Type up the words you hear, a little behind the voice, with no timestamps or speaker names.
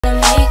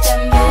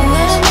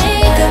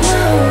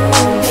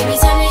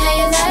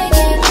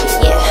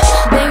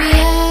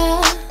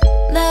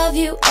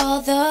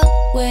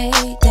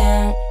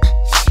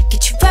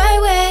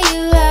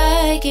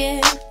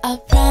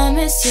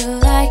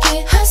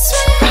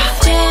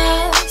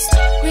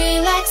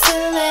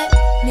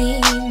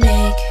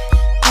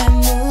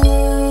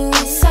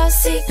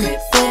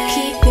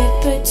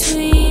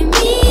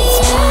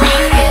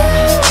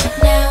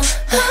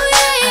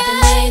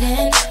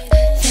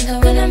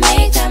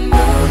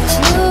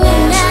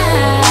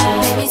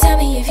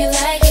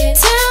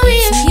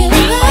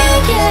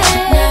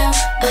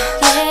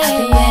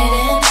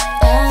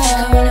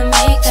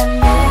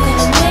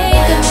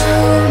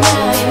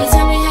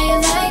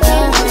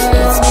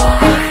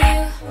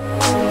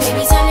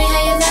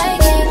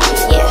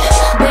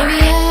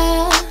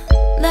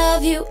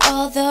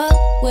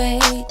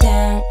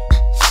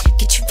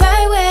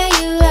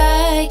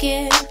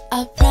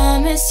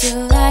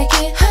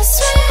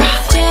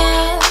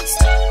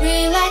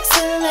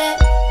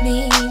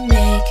me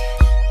make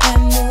that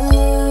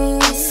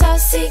move. It's so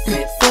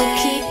secret, but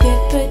keep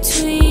it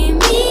between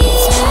me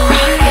and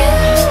you.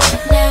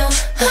 Now,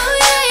 oh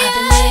yeah, I've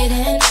been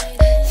waiting.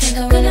 Think I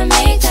wanna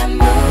make that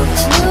move.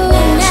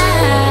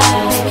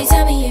 Now, baby,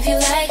 tell me if you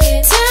like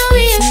it. Tell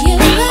me if you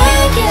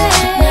like it.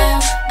 Now,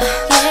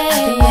 yeah, I've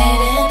been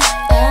waiting.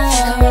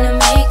 Think I wanna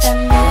make that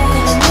move.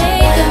 Gonna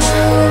make that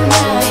move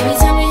now. Baby,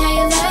 tell me how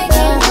you like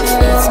it.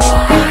 It's me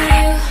and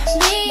you,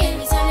 me.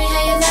 Baby, tell me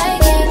how you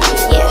like it.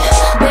 Yeah,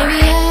 baby,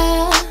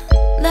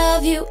 I'll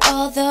love you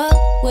all the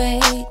way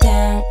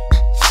down.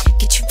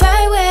 Get you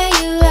right where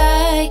you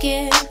like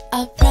it.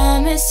 I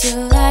promise you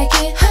like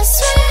it. I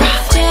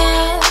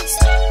swear,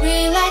 just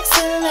relax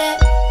and let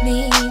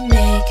me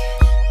make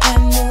that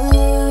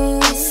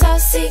move. It's so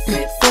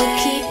secret, but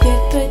keep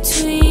it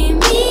between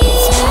me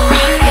and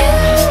you.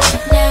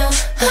 Now,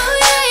 oh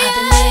yeah, I've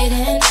been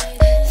waiting.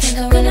 Think I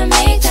wanna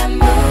make that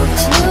move.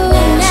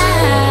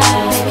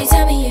 Now, baby,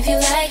 tell me if you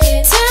like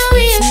it. Tell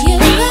me if you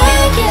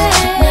like it.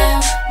 Now,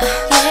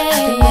 yeah, I've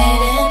been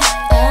waiting.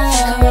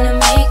 Think I wanna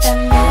make that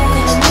move.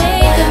 Gonna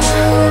make that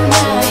move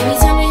now. Baby,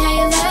 tell me how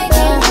you like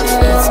it.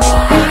 It's me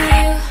and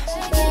you.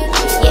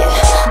 Yeah,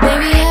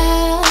 baby,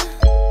 I'll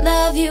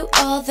love you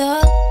all the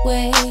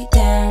way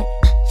down.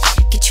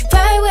 Get you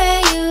right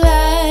where you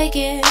like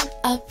it.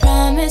 I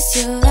promise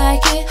you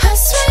like it. I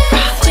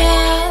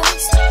swear,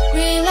 just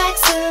relax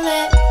and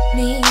let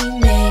me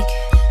make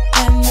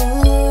that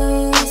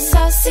move. It's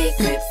so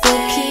secret,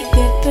 but keep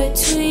it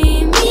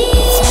between me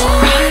and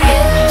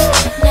you.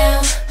 Now,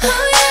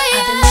 oh yeah,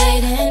 I've been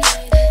waiting.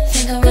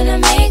 Think I wanna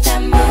make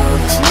that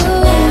move.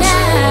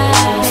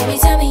 Now, baby,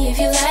 tell me if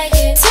you like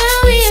it. Tell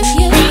me if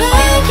you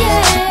like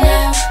it.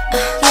 Now,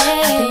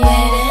 yeah, I've been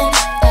waiting.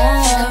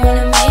 Think I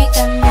wanna make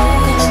that move.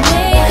 Gonna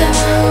make that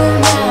move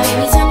now.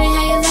 Baby, tell me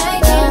how you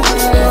like it.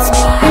 It's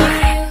me and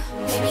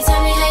you. Baby, tell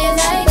me how you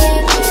like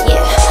it.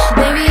 Yeah,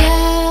 baby,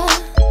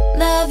 I'll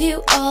love you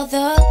all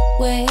the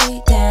way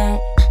down.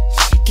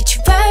 Get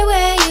you right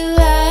where you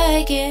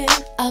like it.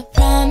 I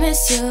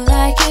promise you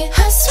like it.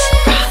 I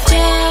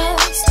swear,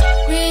 just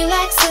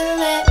relax and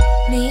let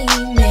me